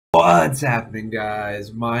What's happening,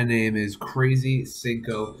 guys? My name is Crazy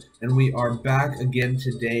Cinco, and we are back again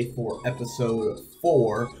today for episode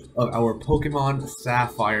 4 of our Pokemon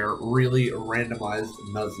Sapphire really randomized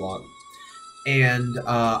Nuzlocke. And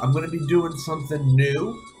I'm going to be doing something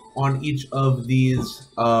new on each of these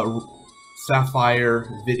Sapphire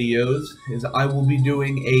videos. Is I will be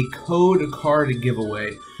doing a code card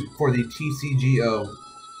giveaway for the TCGO.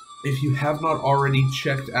 If you have not already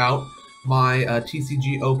checked out my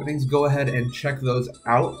TCG openings, go ahead and check those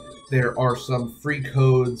out. There are some free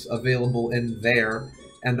codes available in there.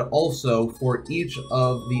 And also, for each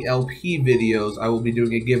of the LP videos, I will be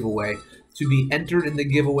doing a giveaway. To be entered in the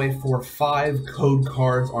giveaway for 5 code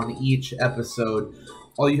cards on each episode,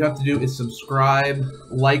 all you have to do is subscribe,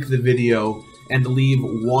 like the video, and leave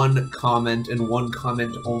one comment and one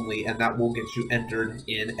comment only, and that will get you entered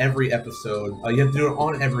in every episode. You have to do it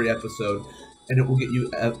on every episode, and it will get you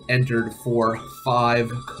entered for 5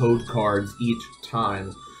 code cards each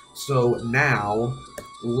time. So now,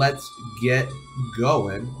 let's get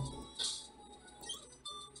going.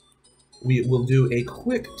 We will do a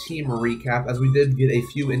quick team recap, as we did get a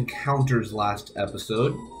few encounters last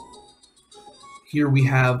episode. Here we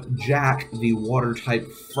have Jack, the Water-type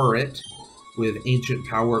Furret, with Ancient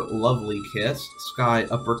Power, Lovely Kiss, Sky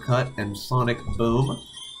Uppercut, and Sonic Boom.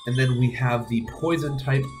 And then we have the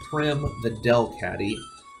Poison-type Prim, the Delcatty,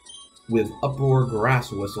 with Uproar,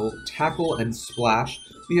 Grass Whistle, Tackle, and Splash.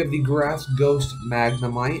 We have the Grass Ghost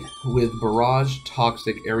Magnemite, with Barrage,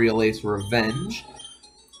 Toxic, Aerial Ace, Revenge.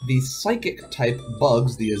 The Psychic-type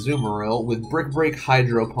Bugs, the Azumarill, with Brick Break,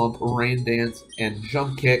 Hydro Pump, Rain Dance, and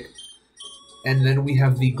Jump Kick. And then we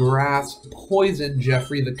have the Grass Poison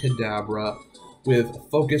Jeffrey the Kadabra with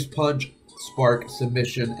Focus Punch, Spark,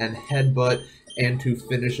 Submission, and Headbutt. And to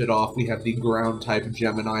finish it off, we have the Ground type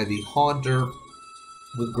Gemini the Haunter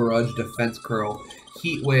with Grudge, Defense Curl,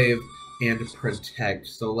 Heat Wave, and Protect.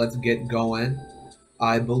 So let's get going.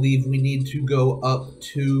 I believe we need to go up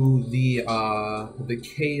to the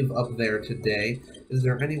cave up there today. Is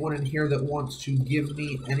there anyone in here that wants to give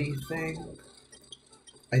me anything?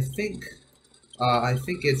 I think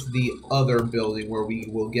it's the other building where we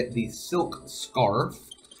will get the Silk Scarf,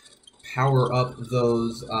 power up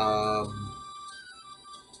those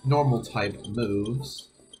normal type moves.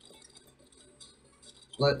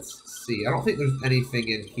 Let's see. I don't think there's anything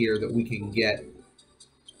in here that we can get,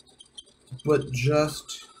 but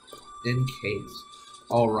just in case.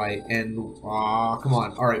 Alright, and come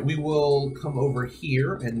on. Alright, we will come over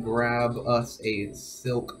here and grab us a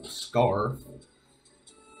Silk Scarf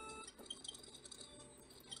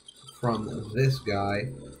from this guy.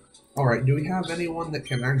 Alright, do we have anyone that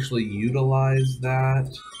can actually utilize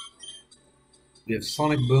that? We have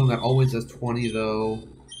Sonic Boom, that always has 20 though.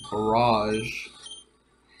 Barrage.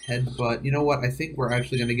 Headbutt. You know what? I think we're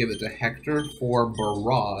actually going to give it to Hector for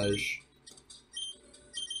Barrage.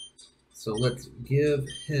 So let's give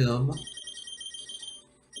him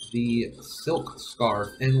the Silk Scarf,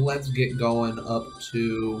 and let's get going up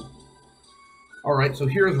to... Alright, so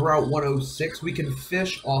here's Route 106. We can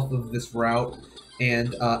fish off of this route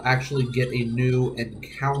and actually get a new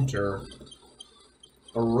encounter.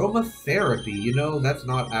 Aromatherapy, you know, that's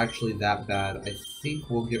not actually that bad. I think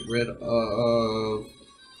we'll get rid of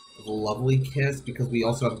Lovely Kiss, because we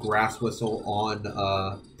also have Grass Whistle on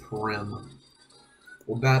Prim.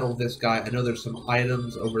 We'll battle this guy. I know there's some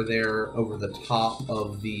items over there, over the top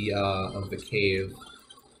of the cave.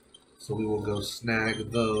 So we will go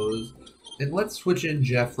snag those. And let's switch in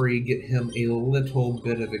Jeffrey, get him a little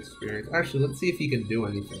bit of experience. Actually, let's see if he can do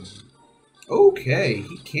anything. Okay,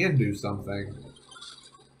 he can do something.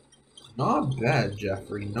 Not bad,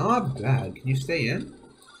 Jeffrey. Not bad. Can you stay in?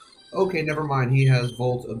 Okay, never mind. He has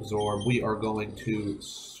Volt Absorb. We are going to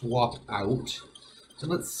swap out.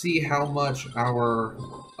 And let's see how much our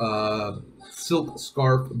Silk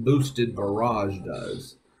Scarf boosted Barrage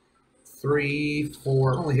does. 3,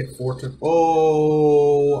 4, only hit 4 times.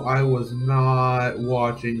 Oh, I was not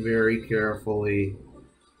watching very carefully.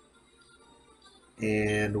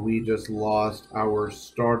 And we just lost our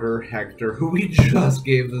starter Hector, who we just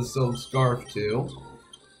gave the Silk Scarf to.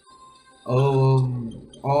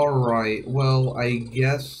 Alright, well, I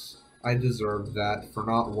guess I deserved that for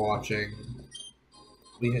not watching.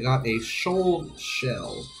 We got a Shoal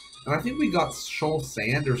Shell. And I think we got Shoal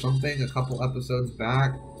Sand or something a couple episodes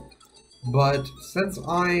back. But since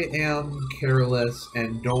I am careless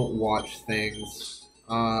and don't watch things,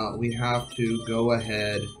 we have to go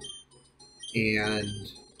ahead and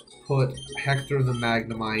put Hector the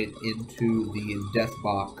Magnemite into the Death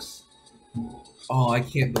Box. Oh, I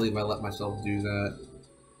can't believe I let myself do that.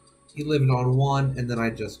 He lived on 1, and then I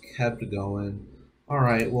just kept going.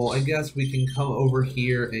 Alright, well, I guess we can come over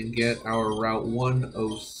here and get our Route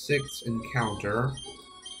 106 encounter.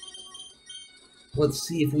 Let's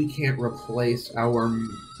see if we can't replace our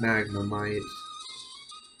Magnemite.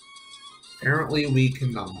 Apparently we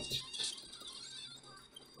cannot.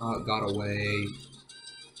 It got away.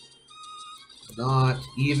 Not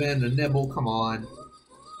even a nibble, come on.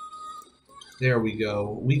 There we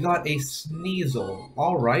go. We got a Sneasel.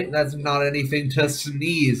 Alright, that's not anything to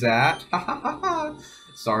sneeze at. Ha ha ha ha.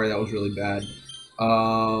 Sorry, that was really bad.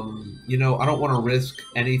 You know, I don't want to risk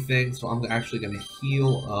anything, so I'm actually going to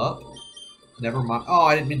heal up. Never mind. Oh,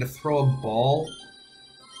 I didn't mean to throw a ball.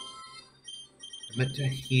 I meant to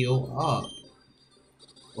heal up.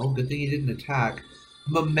 Well, good thing he didn't attack.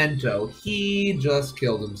 Memento. He just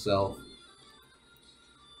killed himself.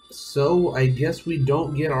 So, I guess we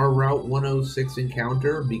don't get our Route 106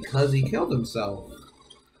 encounter because he killed himself.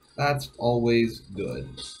 That's always good.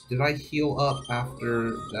 Did I heal up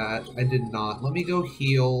after that? I did not. Let me go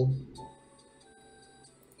heal.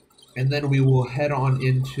 And then we will head on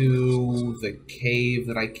into the cave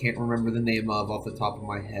that I can't remember the name of off the top of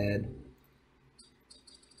my head.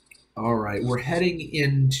 Alright, we're heading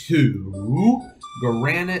into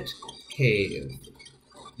Granite Cave.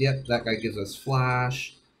 Yep, that guy gives us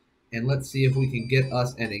flash. And let's see if we can get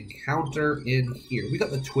us an encounter in here. We got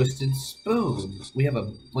the Twisted Spoon. We have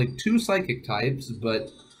like 2 psychic types, but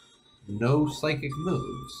no psychic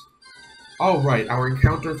moves. Alright, our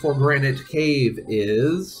encounter for Granite Cave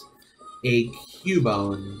is a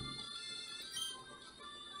Cubone.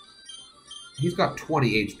 He's got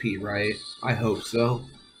 20 HP, right? I hope so.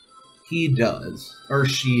 He does. Or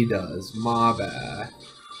she does. My bad.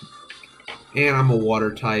 And I'm a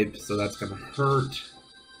water type, so that's gonna hurt.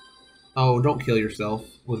 Oh, don't kill yourself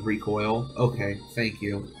with recoil. Okay, thank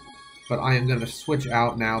you. But I am gonna switch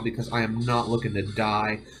out now because I am not looking to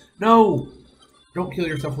die. No! Don't kill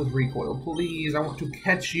yourself with recoil, please. I want to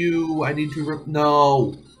catch you. I need to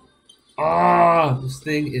no! Ah! This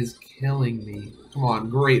thing is killing me. Come on,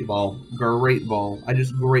 great ball. Great ball. I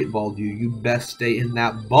just great balled you. You best stay in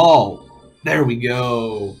that ball. There we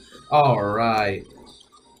go. Alright.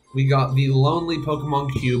 We got the lonely Pokemon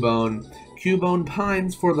Cubone. Cubone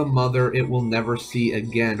pines for the mother it will never see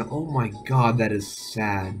again. Oh my god, that is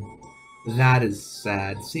sad. That is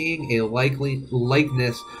sad. Seeing a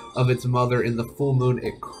likeness of its mother in the full moon,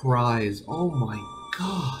 it cries. Oh my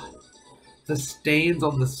god. The stains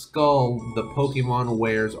on the skull the Pokemon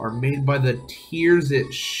wears are made by the tears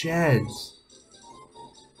it sheds.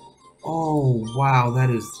 Oh wow,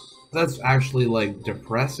 that's actually like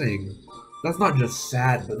depressing. That's not just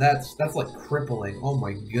sad, but that's like crippling. Oh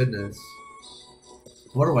my goodness.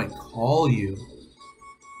 What do I call you?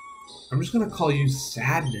 I'm just gonna call you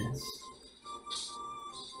Sadness.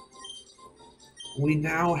 We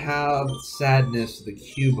now have Sadness the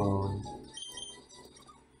Cubone.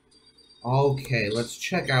 Okay, let's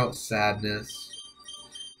check out Sadness.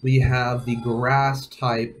 We have the grass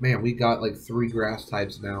type. Man, we got like 3 grass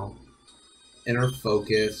types now. Inner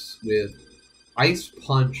Focus with Ice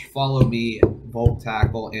Punch, Follow Me, Volt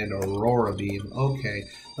Tackle, and Aurora Beam. Okay,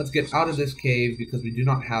 let's get out of this cave because we do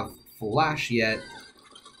not have Flash yet.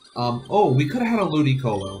 Oh, we could have had a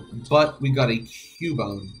Ludicolo, but we got a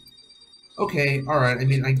Cubone. Okay, alright, I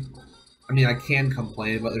mean, I can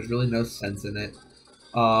complain, but there's really no sense in it.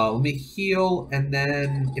 Let me heal, and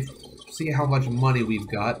then see how much money we've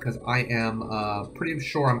got, because I am pretty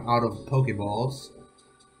sure I'm out of Pokeballs.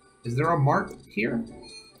 Is there a mart here?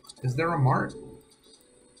 Is there a mart?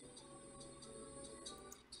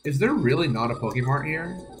 Is there really not a Pokemart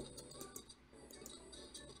here?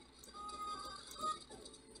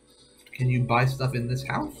 Can you buy stuff in this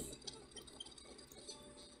house?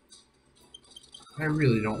 I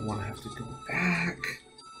really don't want to have to go back.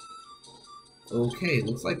 Okay,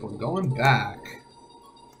 looks like we're going back.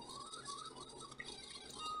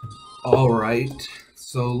 Alright,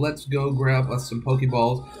 so let's go grab us some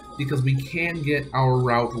Pokeballs because we can get our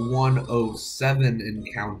Route 107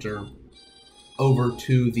 encounter over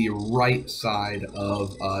to the right side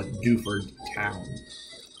of Dewford Town.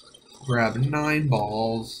 Grab 9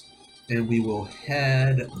 balls, and we will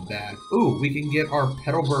head back. Ooh, we can get our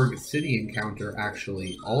Petalburg City encounter,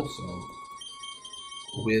 actually, also,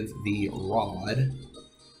 with the rod.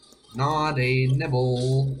 Not a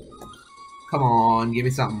nibble. Come on, give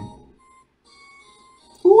me something.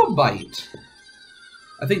 Ooh, a bite.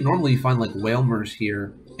 I think normally you find, like, Whalmers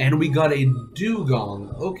here. And we got a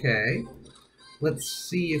Dugong. Okay. Let's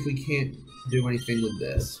see if we can't do anything with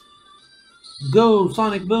this. Go,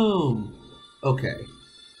 Sonic Boom! Okay.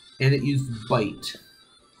 And it used Bite.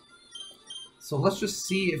 So let's just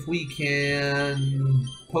see if we can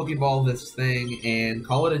Pokeball this thing and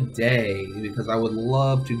call it a day, because I would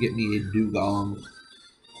love to get me a Dugong.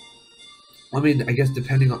 I mean, I guess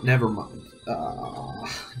depending on... Never mind.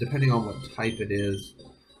 Depending on what type it is,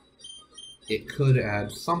 it could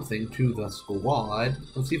add something to the squad.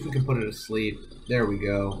 Let's see if we can put it to sleep. There we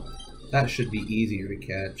go. That should be easier to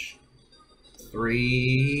catch.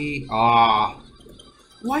 3... Why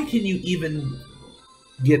can you even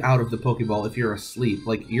get out of the Pokeball if you're asleep?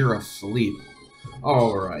 Like, you're asleep.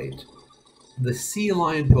 Alright. The sea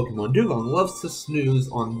lion Pokemon Dugong loves to snooze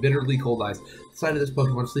on bitterly cold ice. The sight of this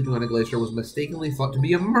Pokemon sleeping on a glacier was mistakenly thought to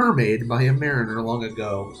be a mermaid by a mariner long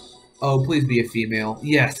ago. Oh, please be a female.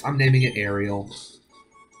 Yes, I'm naming it Ariel.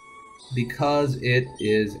 Because it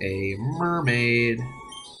is a mermaid.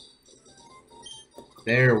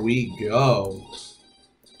 There we go.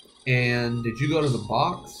 And did you go to the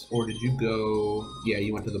box? Or did you go... Yeah,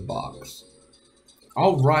 you went to the box.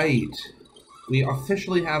 Alright. We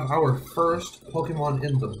officially have our first Pokemon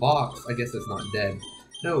in the box. I guess it's not dead.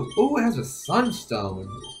 No. Oh, it has a Sunstone.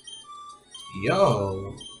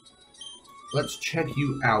 Yo. Let's check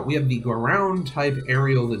you out. We have the ground-type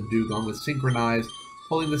Ariel the Dugong with Synchronized,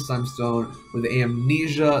 holding the Sunstone with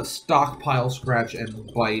Amnesia, Stockpile, Scratch,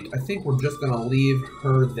 and Bite. I think we're just going to leave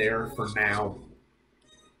her there for now.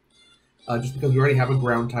 Just because we already have a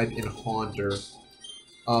ground-type in Haunter.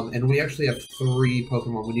 And we actually have 3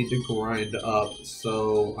 Pokemon we need to grind up,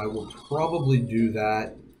 so I will probably do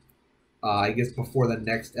that, I guess, before the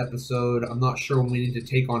next episode. I'm not sure when we need to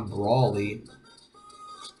take on Brawly.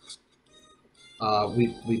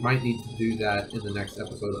 We might need to do that in the next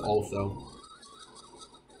episode also.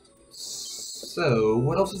 So,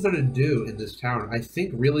 what else is there to do in this town? I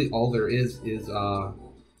think really all there is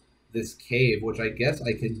this cave, which I guess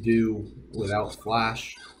I could do without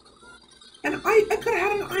Flash. And I could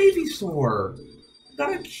have had an Ivysaur!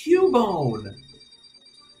 Got a Cubone!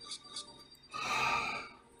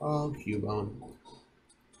 Oh, Cubone.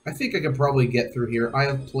 I think I could probably get through here. I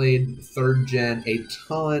have played 3rd Gen a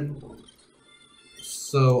ton,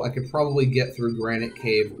 so I could probably get through Granite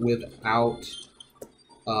Cave without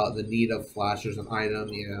the need of Flash. There's an item,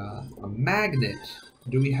 yeah. A Magnet.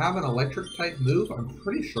 Do we have an electric type move? I'm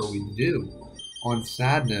pretty sure we do. On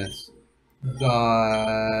Sadness.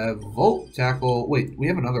 The Volt Tackle. Wait, we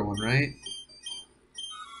have another one, right?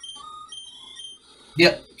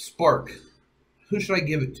 Yep, Spark. Who should I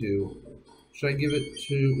give it to? Should I give it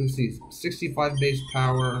to, let's see, 65 base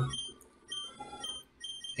power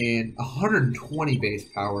and 120 base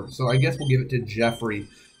power. So I guess we'll give it to Jeffrey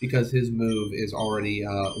because his move is already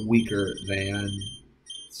weaker than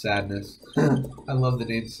Sadness. I love the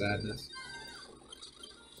name Sadness.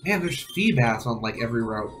 Man, there's Feebas on like every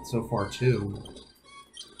route so far too.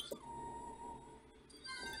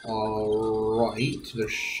 Alright, there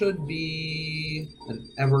should be an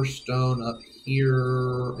Everstone up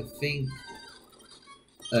here, I think.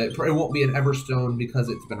 It probably won't be an Everstone because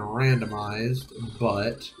it's been randomized,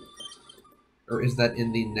 but... Or is that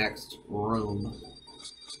in the next room?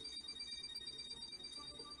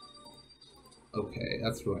 Okay,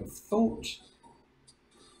 that's what I thought.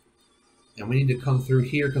 And we need to come through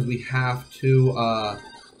here because we have to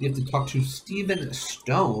talk to Steven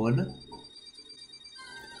Stone.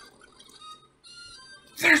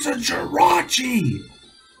 There's a Jirachi!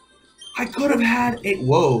 I could have had a...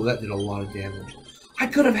 Whoa, that did a lot of damage. I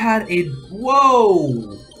could have had a...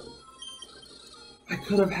 Whoa! I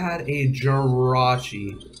could have had a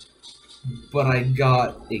Jirachi, but I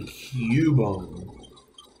got a Cubone.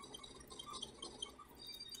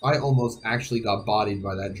 I almost actually got bodied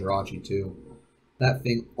by that Jirachi, too. That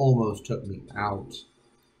thing almost took me out.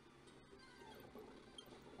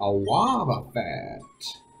 A Wobbuffet.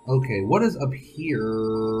 Okay, what is up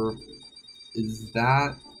here? Is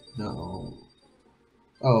that... No.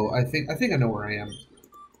 Oh, I think I know where I am.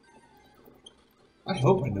 I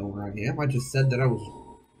hope I know where I am. I just said that I was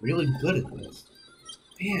really good at this.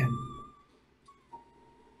 Man.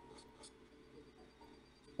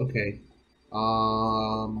 Okay.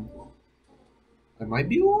 I might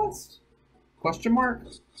be lost? Question mark?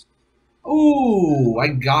 Ooh, I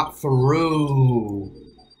got through.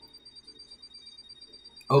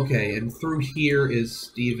 Okay, and through here is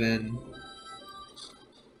Steven.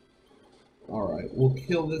 Alright, we'll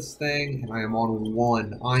kill this thing, and I am on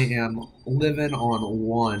 1. I am living on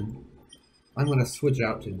 1. I'm going to switch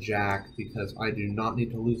out to Jack, because I do not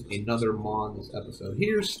need to lose another Mon this episode.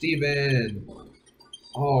 Here's Steven!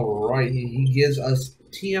 Alright, he gives us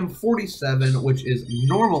TM47, which is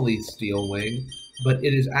normally Steel Wing, but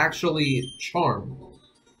it is actually Charm.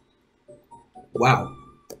 Wow.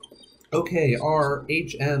 Okay, our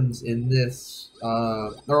HMs in this,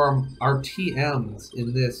 or our TMs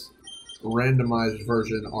in this randomized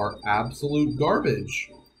version are absolute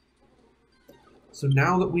garbage. So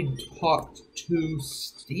now that we talked to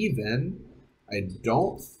Steven, I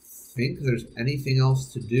don't think there's anything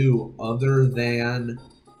else to do other than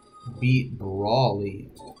beat Brawly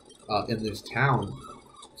in this town.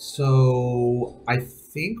 So I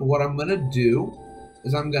think what I'm going to do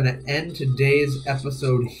is I'm going to end today's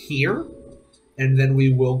episode here, and then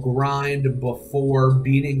we will grind before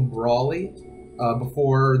beating Brawly,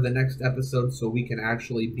 before the next episode, so we can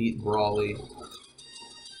actually beat Brawly,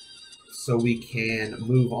 so we can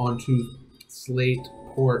move on to Slate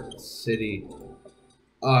Port City.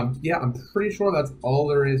 Yeah, I'm pretty sure that's all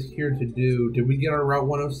there is here to do. Did we get our Route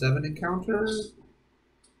 107 encounter?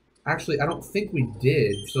 Actually, I don't think we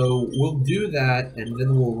did, so we'll do that, and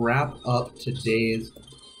then we'll wrap up today's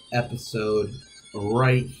episode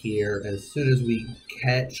right here as soon as we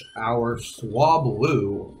catch our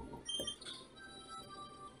Swablu.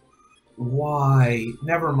 Why?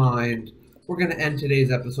 Never mind. We're going to end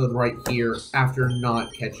today's episode right here after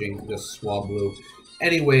not catching the Swablu.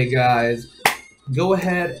 Anyway, guys, go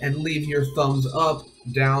ahead and leave your thumbs up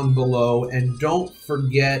down below, and don't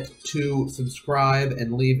forget to subscribe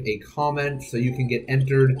and leave a comment so you can get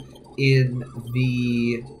entered in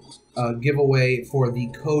the giveaway for the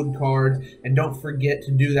code card. And don't forget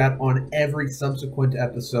to do that on every subsequent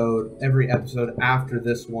episode, every episode after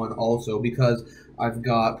this one also, because I've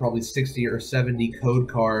got probably 60 or 70 code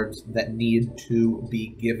cards that need to be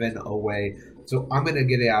given away. So I'm going to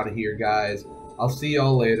get out of here, guys. I'll see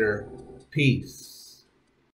y'all later. Peace.